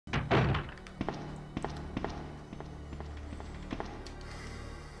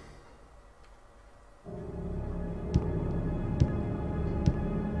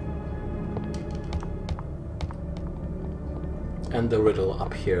and the riddle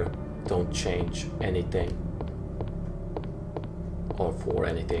up here don't change anything. Or for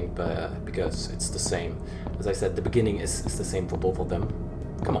anything, but because it's the same. As I said, the beginning is the same for both of them.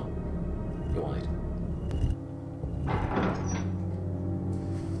 Come on. You want it.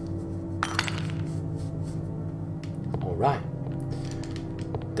 Alright.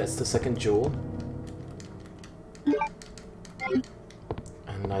 That's the second jewel.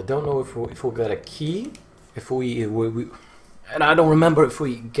 And I don't know if we'll get a key. If we and I don't remember if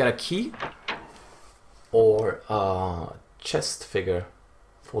we get a key or a chest figure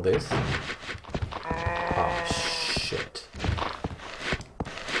for this. Oh shit.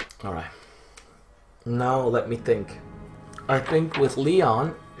 Alright. Now let me think. I think with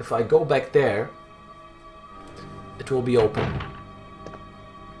Leon, if I go back there, it will be open.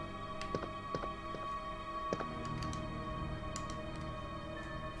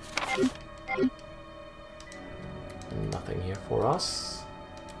 Nothing here for us.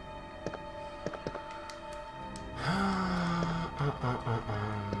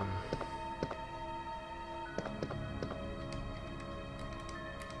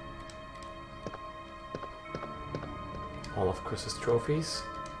 All of Chris's trophies.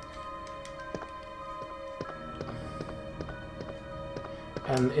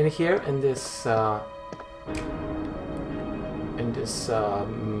 And in here, in this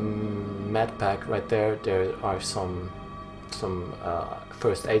med pack right there, there are some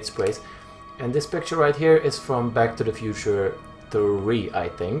first aid sprays. And this picture right here is from Back to the Future 3, I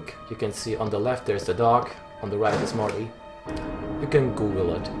think. You can see on the left there's the dog, on the right is Marty. You can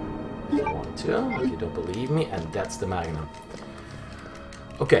Google it if you want to, if you don't believe me, and that's the Magnum.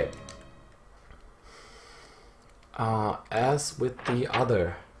 Okay. As with the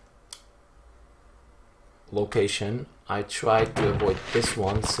other location, I tried to avoid this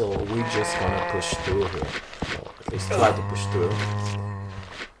one, so we're just gonna push through here. Or at least try to push through.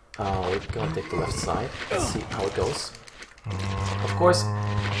 We're gonna take the left side. Let's see how it goes. Of course,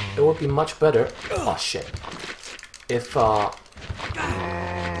 it would be much better. Oh shit. If uh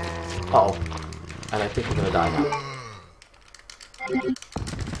oh. And I think we're gonna die now.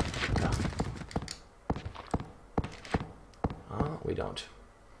 We don't.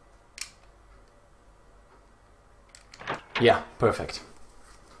 Yeah, perfect.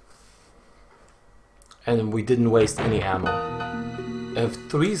 And we didn't waste any ammo. If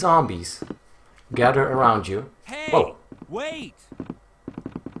 3 zombies gather around you... Hey, whoa! Wait!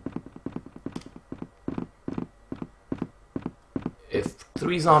 If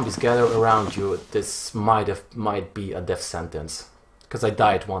 3 zombies gather around you, this might be a death sentence. Because I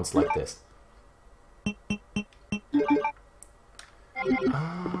died once like this.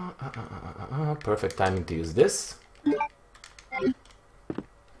 Perfect timing to use this.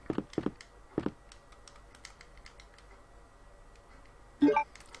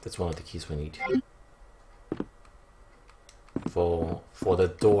 That's one of the keys we need for the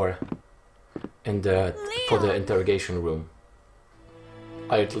door in for the interrogation room.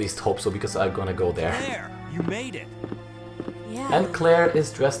 I at least hope so, because I'm gonna go there. Claire, you made it. Yeah. And Claire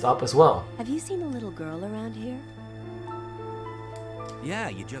is dressed up as well. Have you seen a little girl around here? Yeah,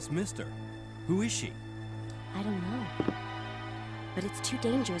 you just missed her. Who is she? I don't know. But it's too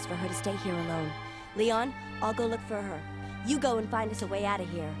dangerous for her to stay here alone. Leon, I'll go look for her. You go and find us a way out of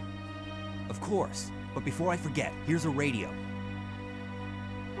here. Of course. But before I forget, here's a radio.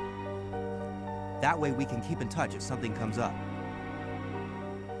 That way we can keep in touch if something comes up.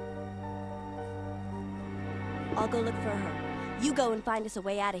 I'll go look for her. You go and find us a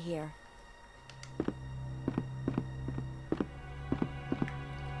way out of here.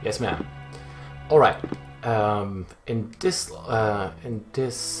 Yes, ma'am. All right. In this what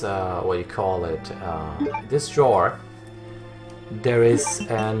do you call it? This drawer, there is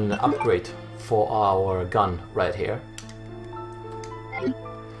an upgrade for our gun right here.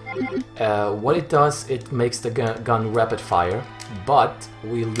 What it does, it makes the gun rapid fire, but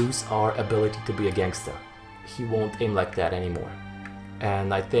we lose our ability to be a gangster. He won't aim like that anymore.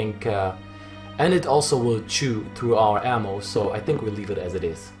 And I think, and it also will chew through our ammo, so I think we'll leave it as it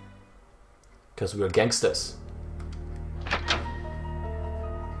is. Because we're gangsters.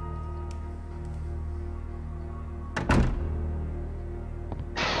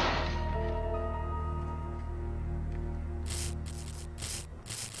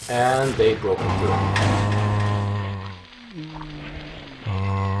 And they broke through.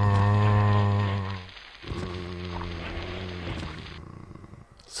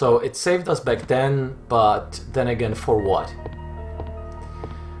 So it saved us back then, but then again, for what?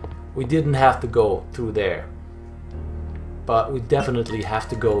 We didn't have to go through there, but we definitely have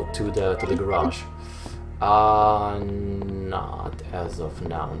to go to the garage. Not as of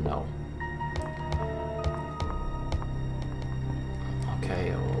now, no.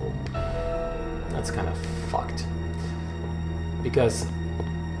 Okay, oh, that's kind of fucked. Because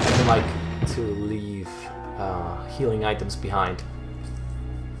I don't like to leave healing items behind.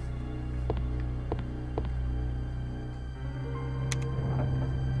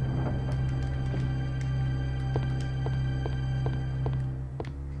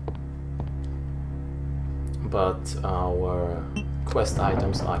 But our quest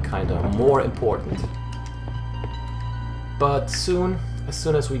items are kind of more important. But soon, as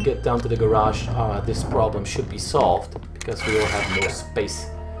soon as we get down to the garage, this problem should be solved, because we will have more space.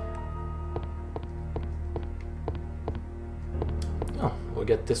 Oh, we'll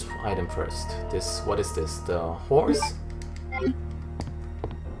get this item first. This, what is this? The horse?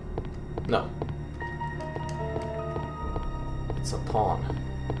 No. It's a pawn.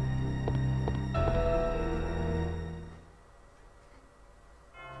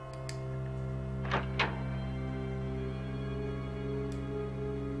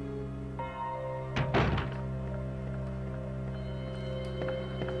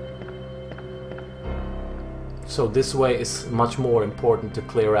 So this way is much more important to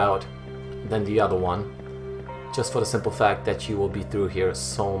clear out than the other one, just for the simple fact that you will be through here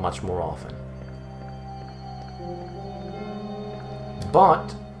so much more often.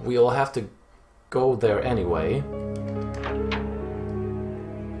 But we'll have to go there anyway.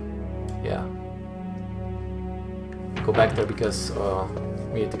 Yeah. Go back there because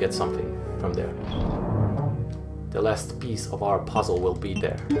we need to get something from there. The last piece of our puzzle will be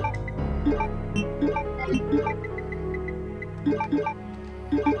there.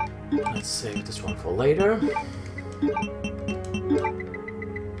 Let's save this one for later. We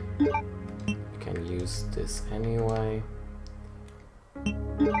can use this anyway.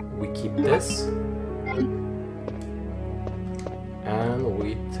 We keep this. And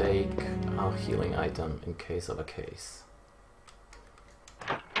we take our healing item in case of a case.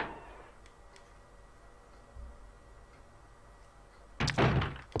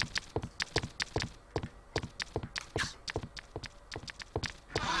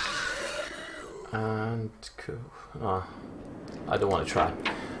 And I don't want to try.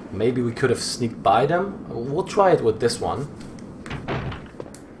 Maybe we could have sneaked by them. We'll try it with this one.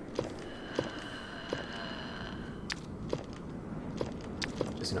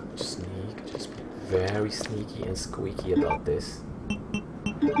 Just, you know, sneak. Just be very sneaky and squeaky about this.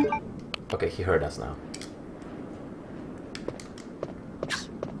 Okay, he heard us now.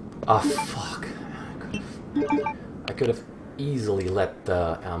 Ah, fuck. I could have easily let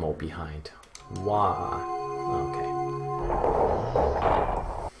the ammo behind. Why? Okay.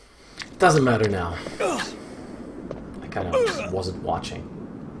 Doesn't matter now. I kind of wasn't watching.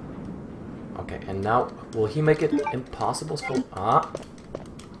 Okay, and now will he make it impossible for... Ah.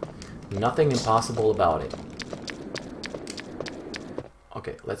 Nothing impossible about it.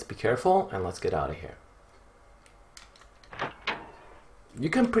 Okay, let's be careful and let's get out of here. You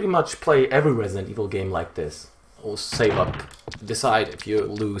can pretty much play every Resident Evil game like this. Or save up, decide if you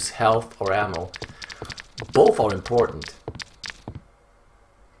lose health or ammo. Both are important,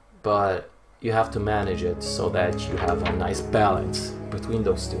 but you have to manage it so that you have a nice balance between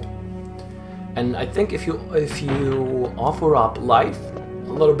those two. And I think if you offer up life,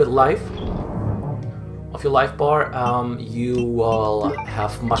 a little bit life of your life bar, you will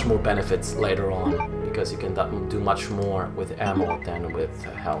have much more benefits later on, because you can do much more with ammo than with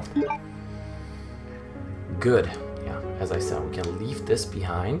health. Good. Yeah, as I said, we can leave this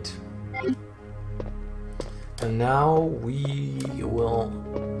behind. And now we will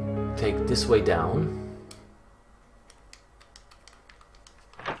take this way down.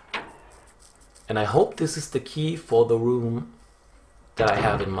 And I hope this is the key for the room that I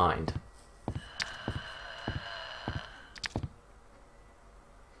have in mind.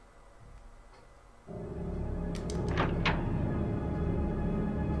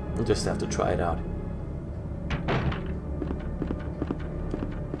 We'll just have to try it out.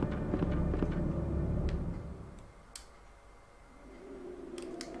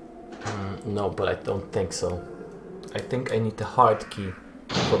 No, but I don't think so. I think I need the hard key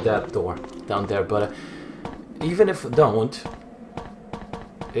for that door down there, but even if I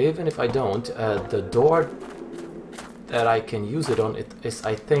don't, the door that I can use it on, it is,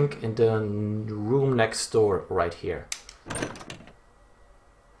 I think, in the room next door right here.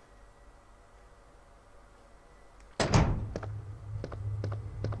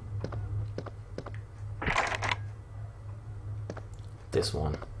 This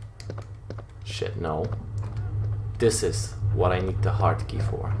one. Shit, no. This is what I need the hard key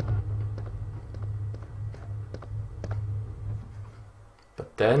for.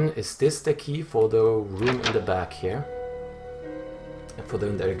 then is this the key for the room in the back here? And for the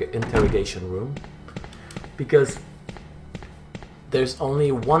interrogation room? Because there's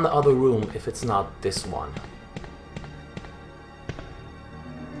only one other room if it's not this one.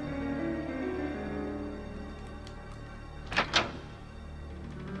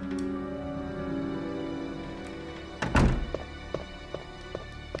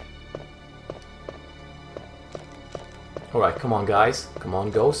 Alright, come on guys. Come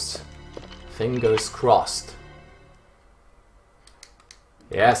on ghosts. Fingers crossed.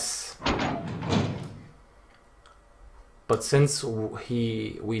 Yes! But since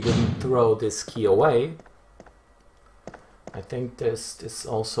we didn't throw this key away, I think this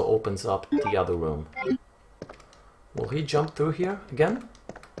also opens up the other room. Will he jump through here again?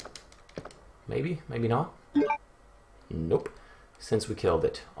 Maybe, maybe not. Nope. Since we killed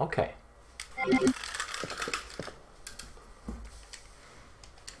it. Okay.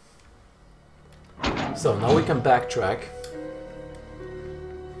 So now we can backtrack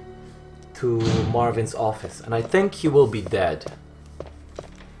to Marvin's office, and I think he will be dead.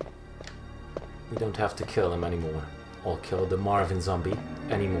 We don't have to kill him anymore, or kill the Marvin zombie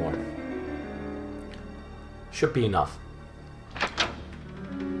anymore. Should be enough.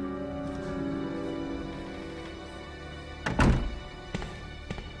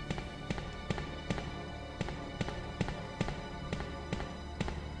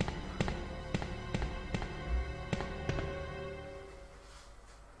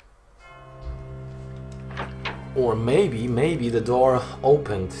 Or maybe the door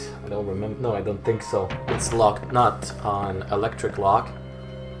opened. I don't remember. No, I don't think so. It's locked, not an electric lock,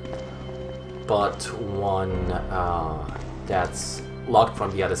 but one that's locked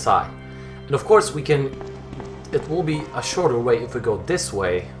from the other side. And of course we can, it will be a shorter way if we go this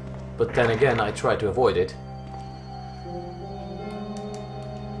way, but then again I try to avoid it.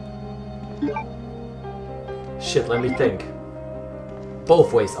 Shit, let me think.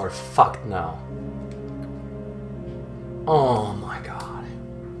 Both ways are fucked now. Oh my god.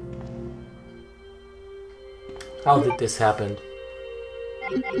 How did this happen?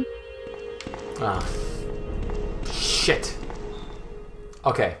 Ah. Shit.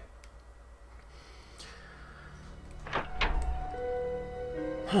 Okay.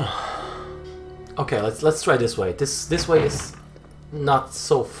 Okay, let's try this way. This way is not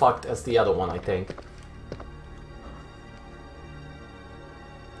so fucked as the other one, I think.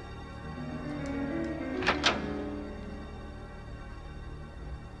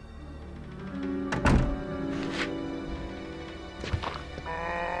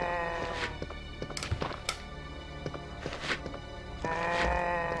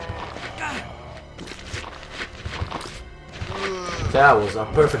 That was a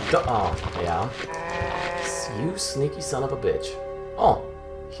perfect oh, yeah. You sneaky son of a bitch. Oh,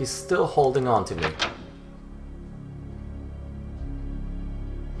 he's still holding on to me.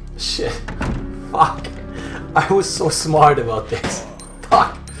 Shit. Fuck. I was so smart about this.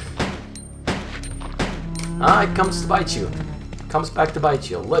 Fuck. Ah, it comes to bite you. Comes back to bite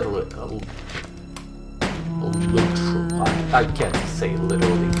you. Literally. I can't say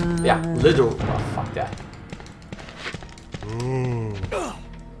literally. Yeah, literally. Oh, fuck that.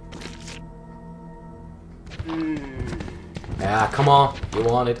 Yeah, come on. You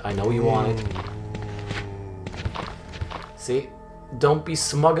want it. I know you want it. See? Don't be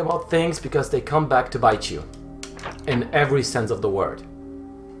smug about things because they come back to bite you. In every sense of the word.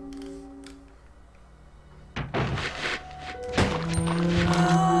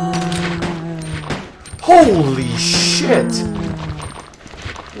 Holy shit!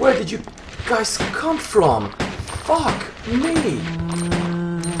 Where did you guys come from? Fuck me!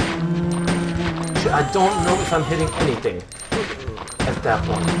 I don't know if I'm hitting anything at that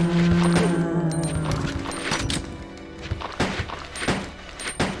point.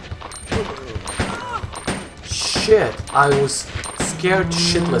 Shit, I was scared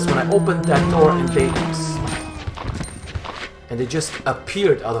shitless when I opened that door and they just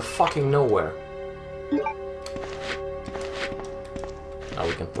appeared out of fucking nowhere. Now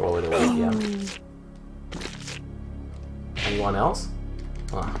we can throw it away, yeah. Anyone else?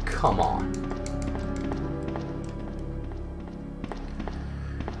 Oh, come on.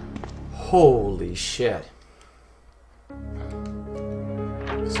 Holy shit.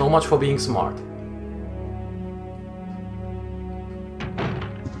 So much for being smart.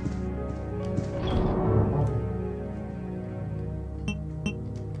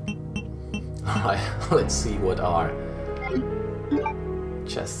 Alright, let's see what our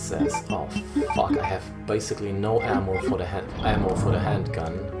chest says. Oh fuck, I have basically no ammo for the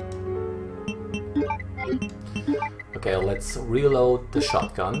handgun. Okay, let's reload the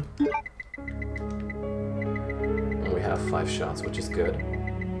shotgun. And we have 5 shots, which is good.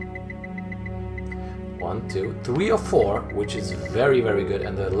 1, 2, 3 or 4, which is very, very good.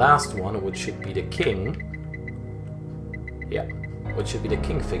 And the last one, which should be the king. Yeah, which should be the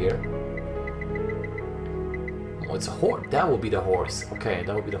king figure. Oh, it's a horse. That will be the horse. Okay,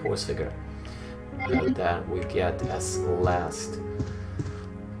 that will be the horse figure. And that we get as last.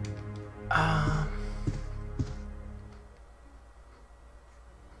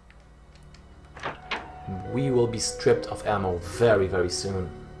 We will be stripped of ammo very, very soon.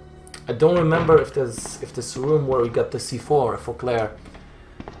 I don't remember if this room where we got the C4 for Claire,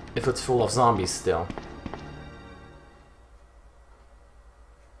 if it's full of zombies still.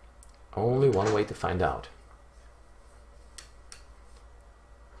 Only one way to find out.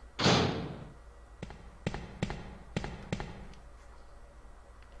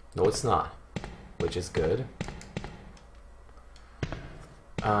 No, it's not, which is good.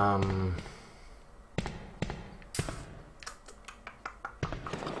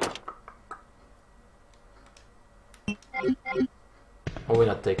 Oh, we're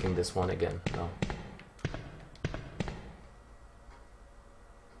not taking this one again, no.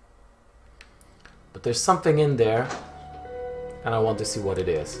 But there's something in there, and I want to see what it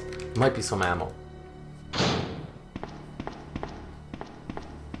is. Might be some ammo.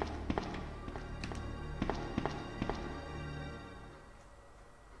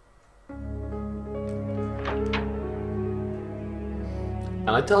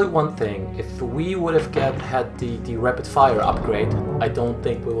 And I tell you one thing, if we would have had the rapid fire upgrade, I don't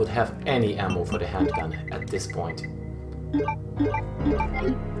think we would have any ammo for the handgun at this point.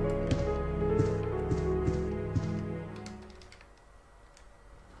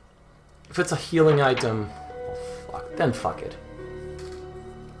 If it's a healing item, oh fuck, then fuck it.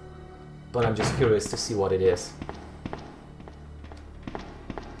 But I'm just curious to see what it is.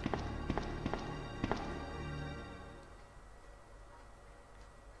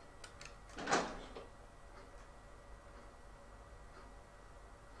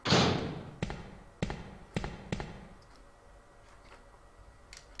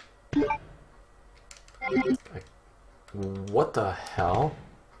 What the hell?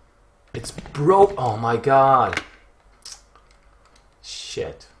 It's broke. Oh my god.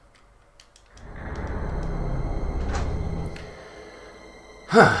 Shit.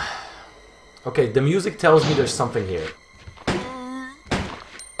 Okay, the music tells me there's something here.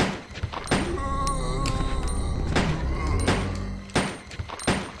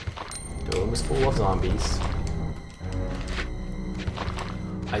 The room is full of zombies.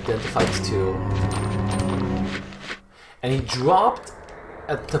 Identified 2. And he dropped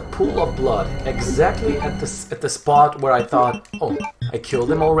at the pool of blood, exactly at the spot where I thought, oh, I killed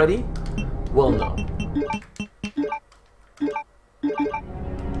him already? Well, no.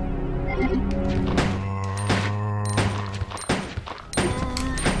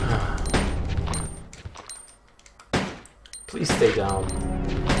 Please stay down.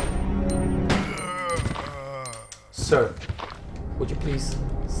 Sir, would you please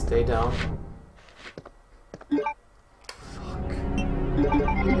stay down?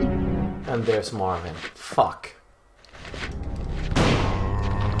 And there's Marvin. Fuck.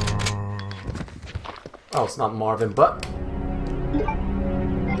 Oh, it's not Marvin, but...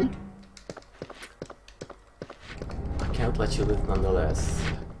 I can't let you live nonetheless.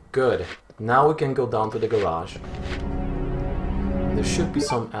 Good. Now we can go down to the garage. There should be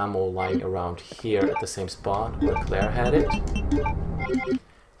some ammo lying around here at the same spot where Claire had it.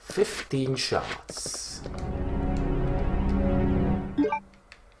 15 shots.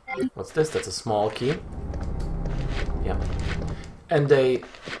 What's this? That's a small key. Yeah. And they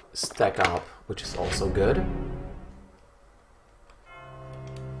stack up, which is also good.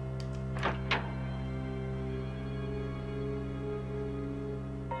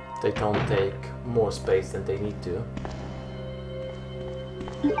 They don't take more space than they need to.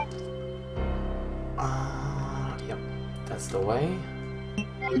 Yep, that's the way.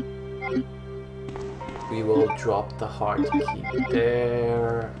 We will drop the heart key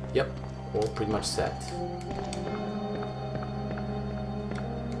there. Yep, all pretty much set.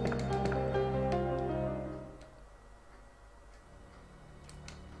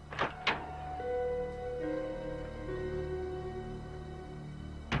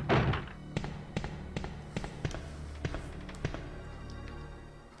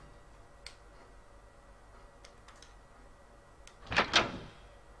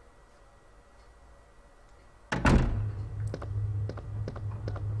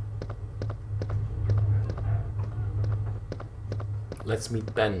 Let's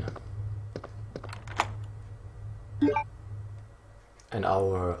meet Ben. and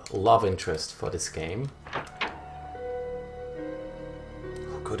our love interest for this game.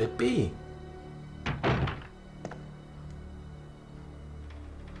 Who could it be?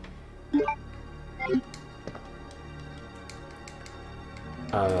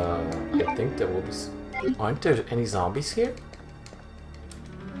 I think there will be... Aren't there any zombies here?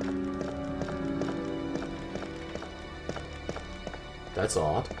 That's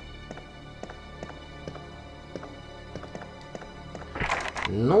odd.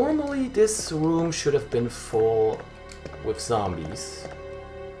 Normally this room should have been full with zombies.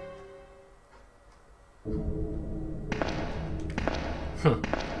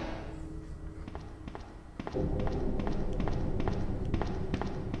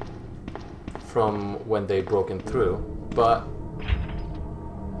 From when they broken through, but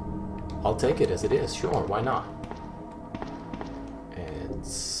I'll take it as it is, sure, why not?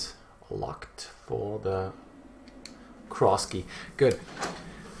 It's locked for the cross key. Good.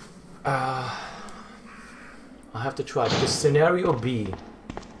 I'll have to try, because scenario B,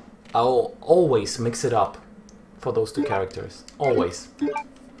 I'll always mix it up for those two characters. Always.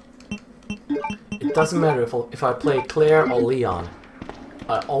 It doesn't matter if I play Claire or Leon.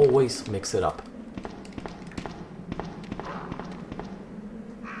 I always mix it up.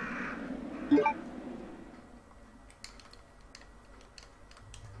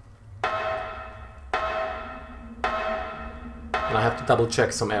 And I have to double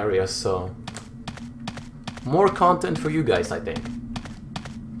check some areas, so more content for you guys, I think.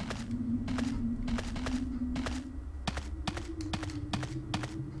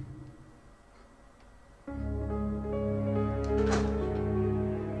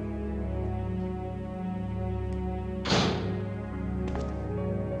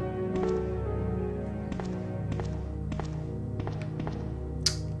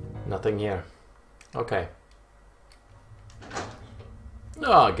 Nothing here. Okay.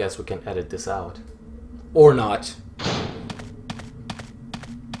 Oh, I guess we can edit this out. Or not.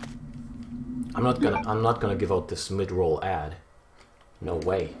 I'm not gonna give out this mid-roll ad. No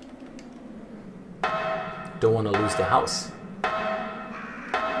way. Don't wanna lose the house.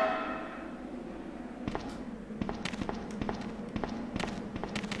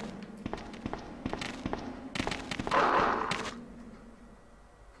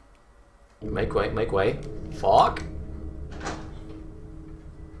 Make way, make way. Fuck.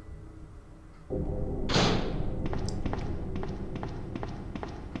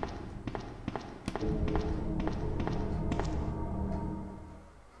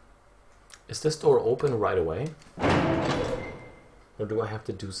 Is this door open right away? Or do I have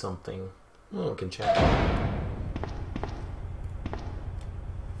to do something? Oh, I can check.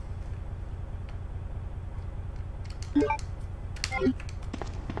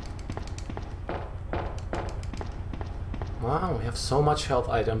 Wow, we have so much health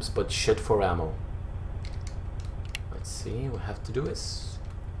items, but shit for ammo. Let's see, what we have to do is...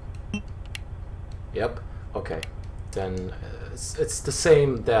 Yep, okay. Then it's the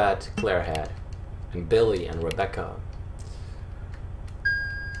same that Claire had, and Billy and Rebecca.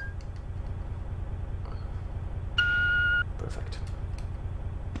 Perfect.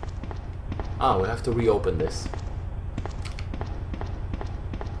 Ah, we have to reopen this.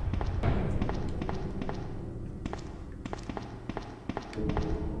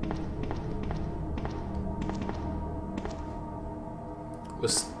 We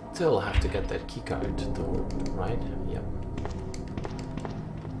still have to get that keycard though, right? Yep.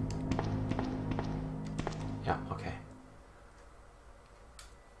 Yeah, okay.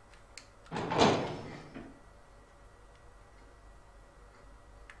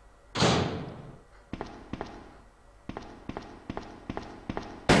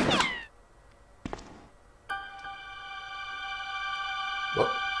 Whoop.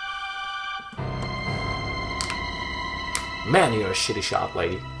 Man, you're a shitty shot,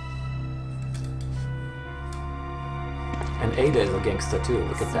 lady. And Ada is a gangster too,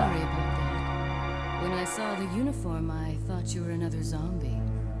 look at that. Sorry about that. When I saw the uniform, I thought you were another zombie.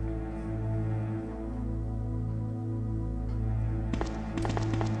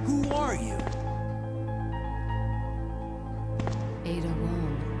 Who are you? Ada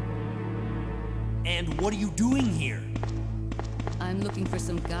Wong. And what are you doing here? I'm looking for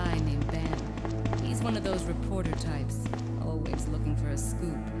some guy named Ben. He's one of those reporter types, always looking for a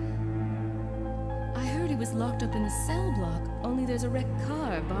scoop. I heard he was locked up in the cell block, only there's a wrecked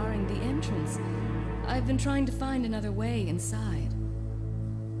car barring the entrance. I've been trying to find another way inside.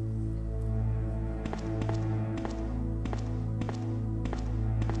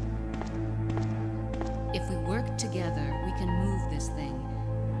 If we work together, we can move this thing.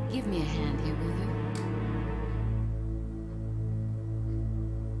 Give me a hand here, will you?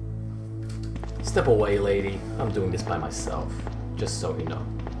 Step away, lady. I'm doing this by myself, just so you know.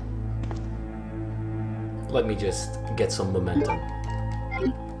 Let me just get some momentum.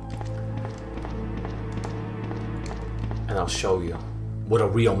 And I'll show you what a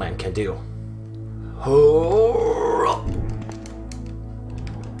real man can do.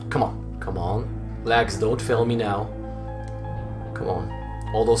 Come on, come on. Legs, don't fail me now. Come on.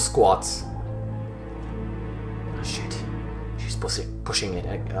 All those squats. Oh, shit. She's pushing it.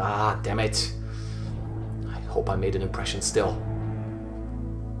 Ah, damn it. I hope I made an impression still.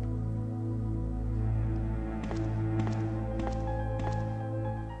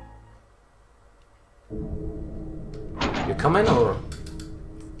 You coming or?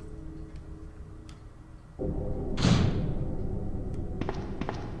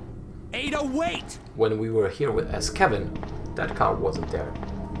 Ada, wait! When we were here as Kevin, that car wasn't there.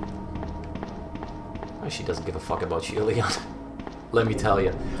 Oh, she doesn't give a fuck about you, Leon. Let me tell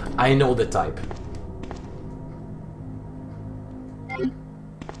you, I know the type.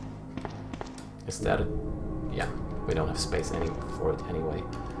 Is that it? Yeah, we don't have space for it anyway.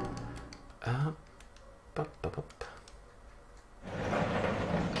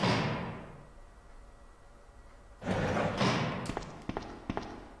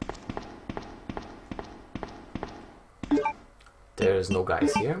 There's no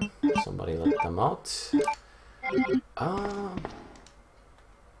guys here. Somebody let them out.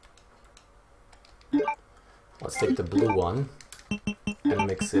 Let's take the blue one and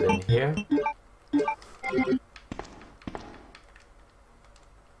mix it in here.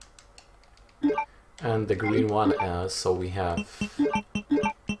 And the green one, so we have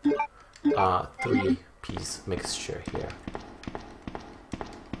a 3-piece mixture here.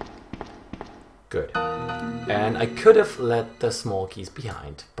 Good. And I could have let the small keys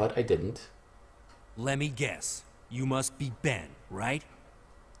behind, but I didn't. Let me guess. You must be Ben, right?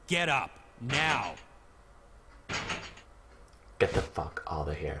 Get up, now! Get the fuck out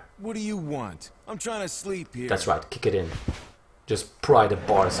of here. What do you want? I'm trying to sleep here. That's right, kick it in. Just pry the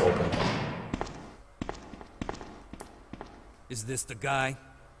bars open. Is this the guy?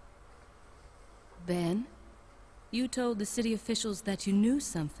 Ben, you told the city officials that you knew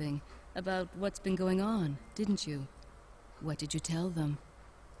something about what's been going on, didn't you? What did you tell them?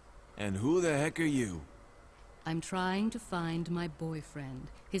 And who the heck are you? I'm trying to find my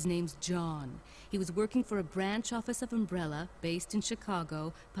boyfriend. His name's John. He was working for a branch office of Umbrella, based in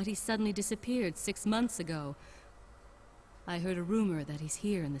Chicago, but he suddenly disappeared 6 months ago. I heard a rumor that he's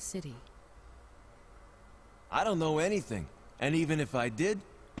here in the city. I don't know anything. And even if I did,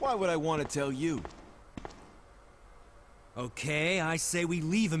 why would I want to tell you? Okay, I say we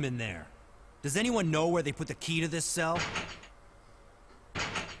leave him in there. Does anyone know where they put the key to this cell?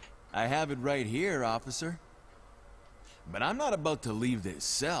 I have it right here, officer. But I'm not about to leave this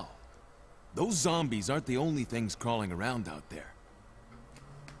cell. Those zombies aren't the only things crawling around out there.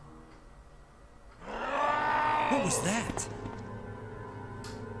 What was that?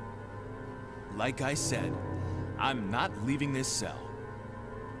 Like I said, I'm not leaving this cell.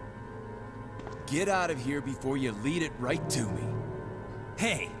 Get out of here before you lead it right to me.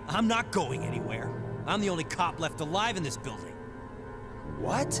 Hey, I'm not going anywhere. I'm the only cop left alive in this building.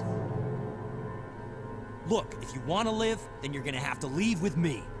 What? Look, if you want to live, then you're gonna have to leave with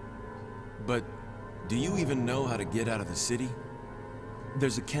me. But do you even know how to get out of the city?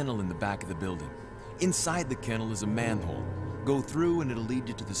 There's a kennel in the back of the building. Inside the kennel is a manhole. Go through and it'll lead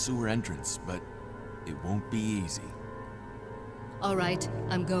you to the sewer entrance, but it won't be easy. All right,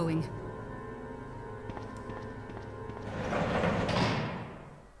 I'm going.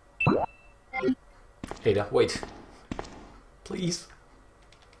 Ada, wait. Please.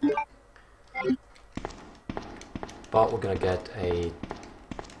 But we're gonna get a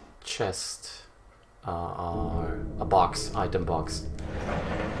chest, or a box, item box,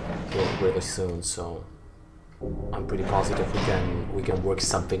 here really soon. So I'm pretty positive we can work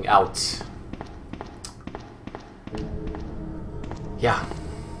something out. Yeah.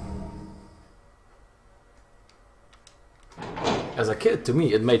 As a kid, to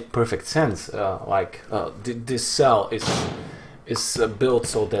me, it made perfect sense. This cell is built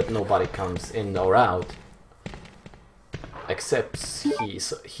so that nobody comes in or out, except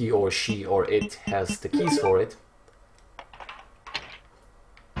he or she or it has the keys for it.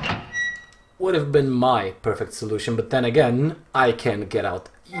 Would have been my perfect solution, but then again, I can't get out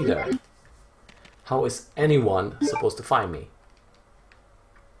either. How is anyone supposed to find me?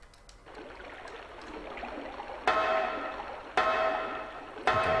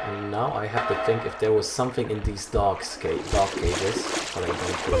 Now I have to think if there was something in these dog cages, but I don't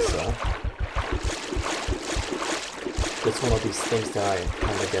think so. It's one of these things that I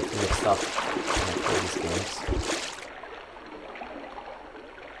kind of get mixed up when I play these games.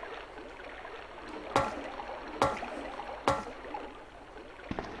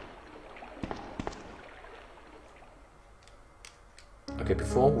 Okay,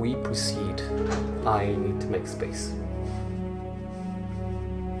 before we proceed, I need to make space.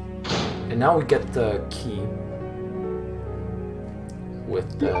 And now we get the key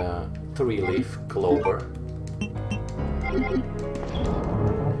with the 3-leaf clover.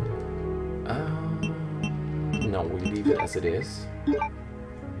 No, we leave it as it is.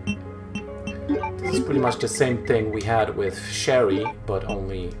 This is pretty much the same thing we had with Sherry, but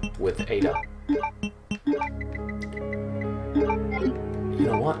only with Ada. You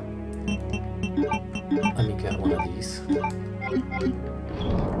know what? Let me get one of these.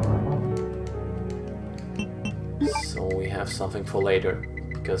 So we have something for later,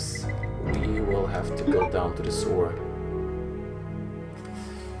 because we will have to go down to the sewer.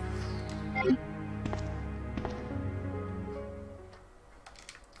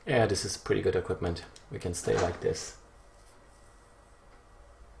 Yeah, this is pretty good equipment. We can stay like this.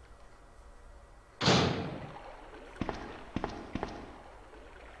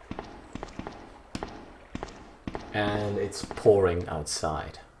 And it's pouring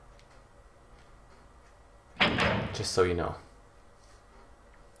outside. Just so you know.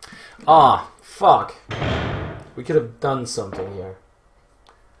 Ah, fuck. We could have done something here.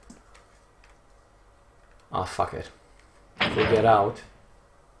 Ah, fuck it. If we get out,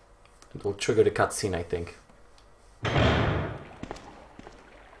 it will trigger the cutscene, I think.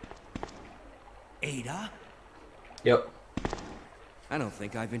 Ada? Yep. I don't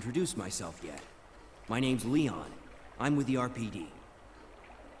think I've introduced myself yet. My name's Leon. I'm with the RPD.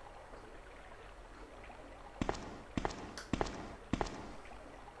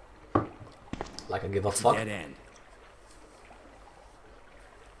 Like I give a fuck. Dead end.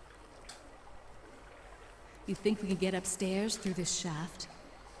 You think we can get upstairs through this shaft?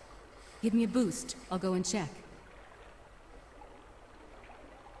 Give me a boost. I'll go and check.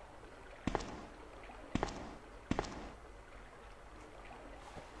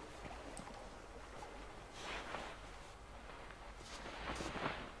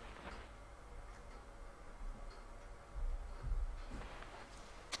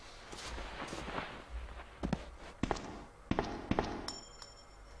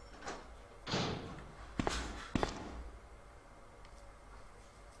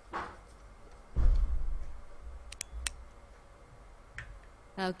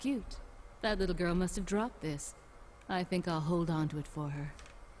 How cute. That little girl must have dropped this. I think I'll hold on to it for her.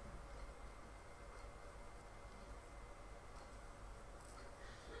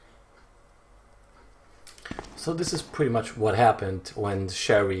 So this is pretty much what happened when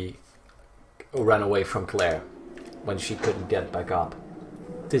Sherry ran away from Claire, when she couldn't get back up.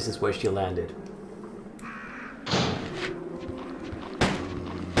 This is where she landed.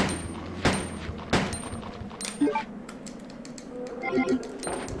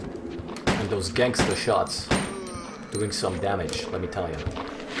 And those gangster shots doing some damage, let me tell you.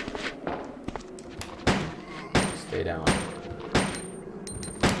 Stay down.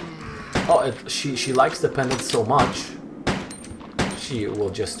 Oh, she likes the pendant so much, she will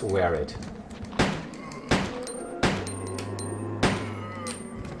just wear it.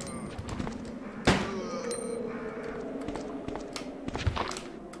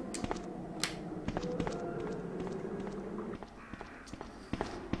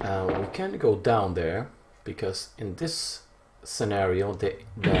 We can't go down there, because in this scenario the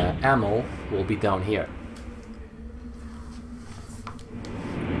ammo will be down here.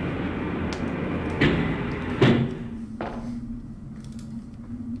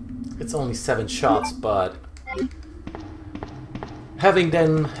 It's only 7 shots, but having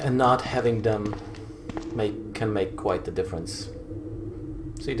them and not having them can make quite the difference.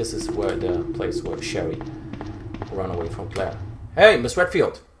 See, this is where the place where Sherry ran away from Claire. Hey, Miss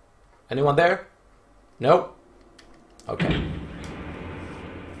Redfield! Anyone there? No? Okay.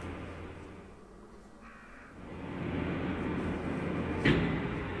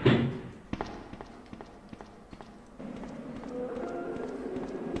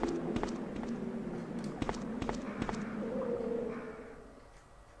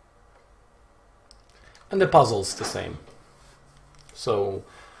 And the puzzle's the same. So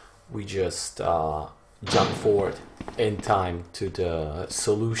we just jump forward in time to the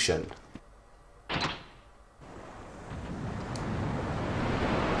solution.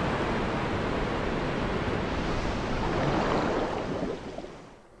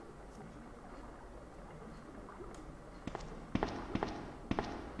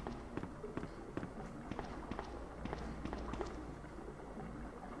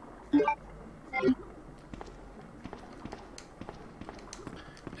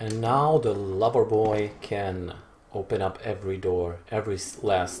 And now the lover boy can open up every door, every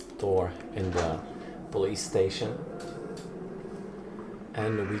last door in the police station.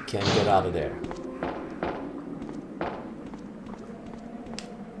 And we can get out of there.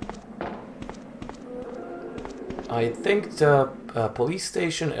 I think the police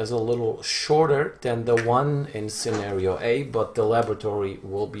station is a little shorter than the one in scenario A, but the laboratory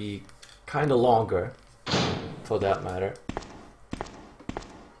will be kind of longer, for that matter.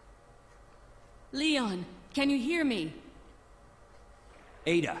 Leon, can you hear me?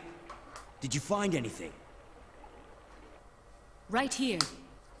 Ada, did you find anything? Right here.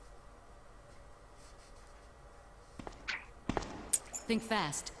 Think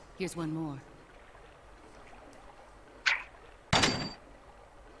fast. Here's one more.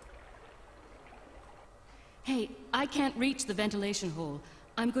 Hey, I can't reach the ventilation hole.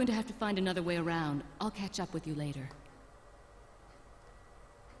 I'm going to have to find another way around. I'll catch up with you later.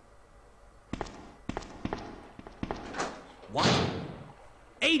 What?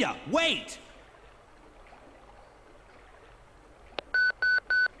 Ada, wait!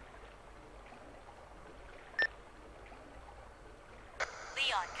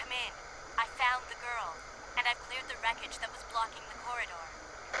 Leon, come in. I found the girl, and I've cleared the wreckage that was blocking the corridor.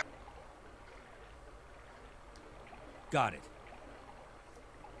 Got it.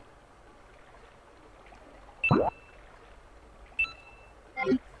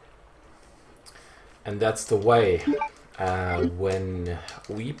 And that's the way. When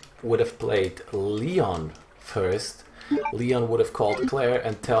we would have played Leon first, Leon would have called Claire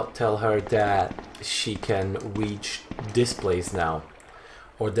and tell her that she can reach this place now,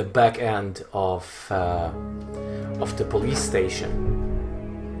 or the back end of the police station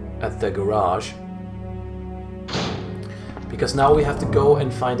at the garage, because now we have to go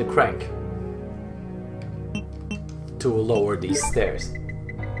and find a crank to lower these stairs.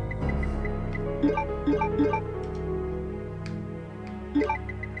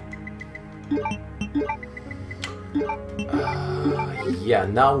 Yeah,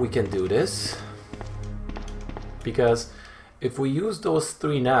 now we can do this, because if we use those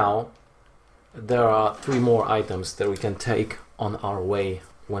 3 now, there are 3 more items that we can take on our way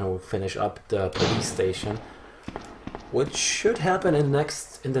when we finish up the police station, which should happen in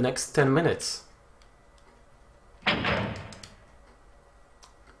the next 10 minutes.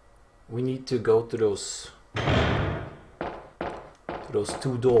 We need to go to those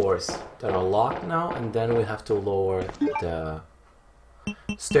 2 doors that are locked now, and then we have to lower the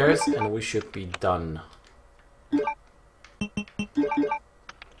stairs and we should be done.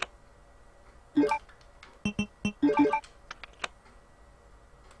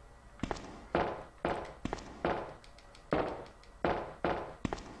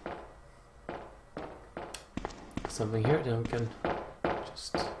 Something here, then we can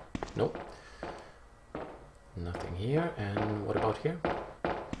just... Nope. Nothing here. And what about here?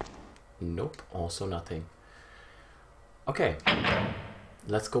 Nope, also nothing. Okay,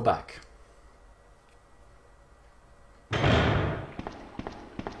 let's go back.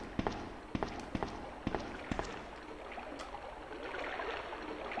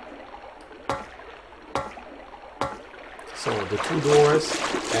 So the 2 doors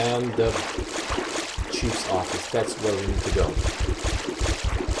and the chief's office, that's where we need to go.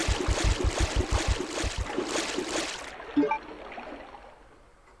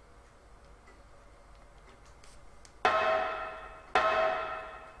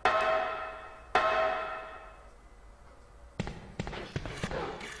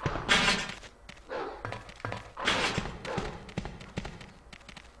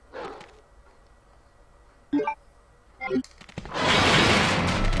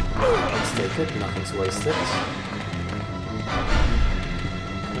 Let's take it, nothing's wasted.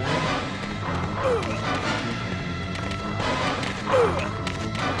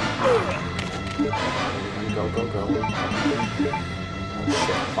 Go, go, go. Oh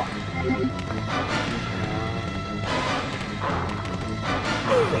shit, fuck.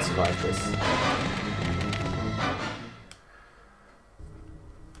 Let's survive this.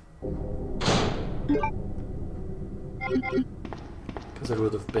 Because it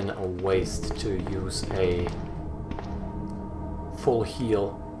would have been a waste to use a full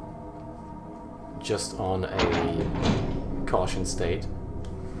heal just on a caution state,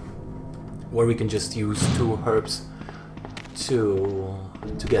 where we can just use 2 herbs to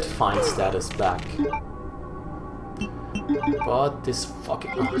get fine status back. But this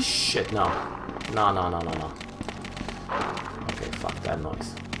fucking... oh shit, no. No, no, no, no, no. Okay, fuck that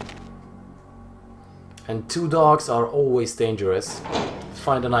noise. And 2 dogs are always dangerous.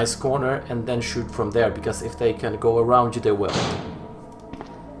 find a nice corner and then shoot from there, because if they can go around you, they will.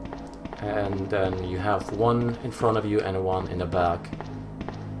 And then you have one in front of you and one in the back.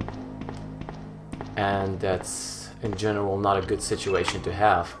 And that's in general not a good situation to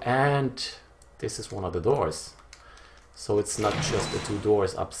have. And this is one of the doors. So it's not just the two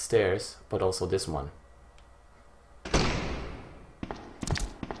doors upstairs, but also this one.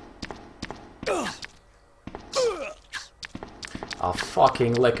 Ah,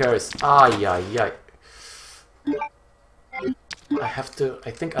 fucking lickers. Ay, ay, ay.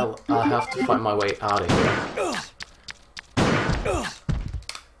 I think I'll have to find my way out of here.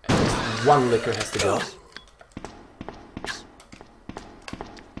 And one licker has to go.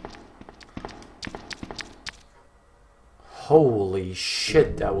 Holy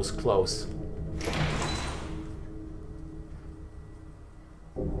shit, that was close.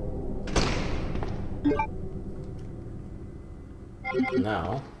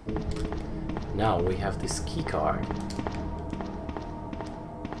 Now we have this key card.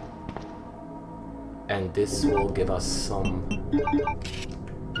 And this will give us some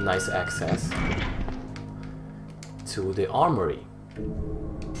nice access to the armory.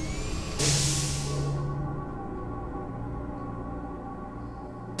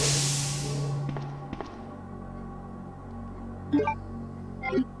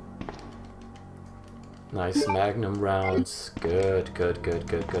 Nice magnum rounds. Good, good, good,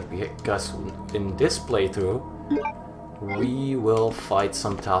 good, good. Because in this playthrough, we will fight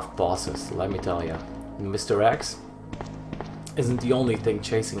some tough bosses, let me tell you. Mr. X isn't the only thing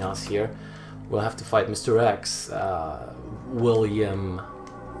chasing us here. We'll have to fight Mr. X, William,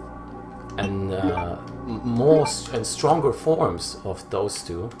 and more and stronger forms of those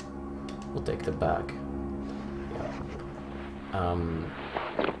two. We'll take the bag. Yeah.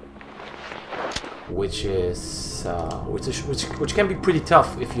 Which can be pretty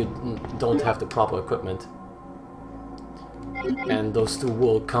tough if you don't have the proper equipment. And those two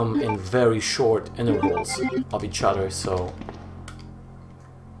will come in very short intervals of each other, so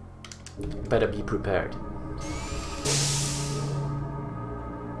better be prepared.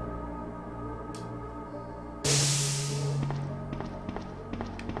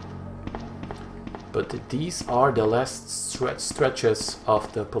 But these are the last stretches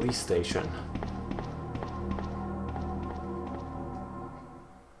of the police station.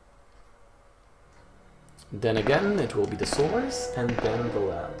 Then again, it will be the sewers, and then the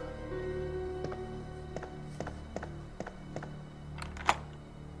lab.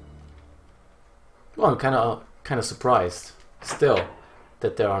 Well, I'm kind of surprised, still,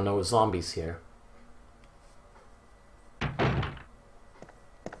 that there are no zombies here.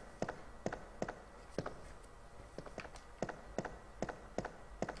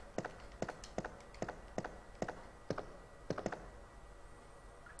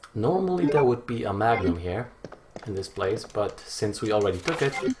 Normally there would be a magnum here in this place, but since we already took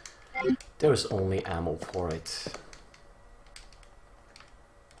it, there's only ammo for it.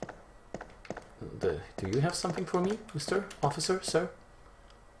 Do you have something for me, Mr. Officer, sir?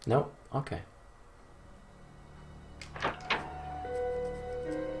 No? Okay.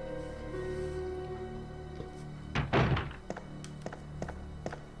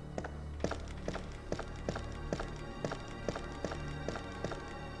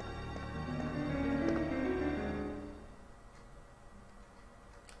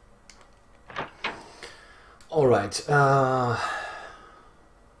 Alright,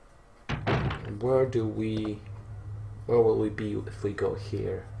 where will we be if we go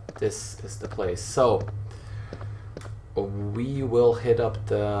here? This is the place. So, we will hit up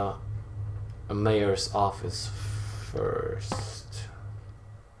the mayor's office first.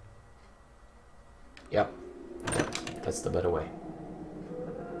 Yep, that's the better way.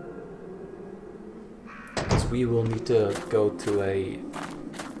 Because we will need to go to a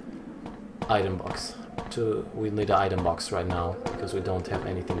item box. We need an item box right now because we don't have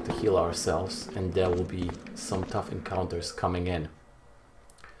anything to heal ourselves, and there will be some tough encounters coming in.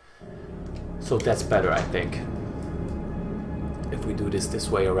 So that's better, I think, if we do this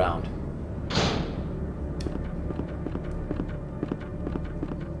way around.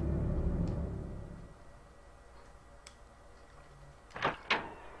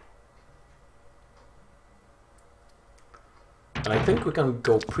 And I think we can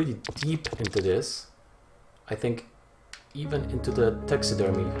go pretty deep into this. I think even into the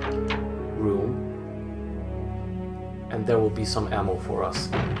taxidermy room, and there will be some ammo for us.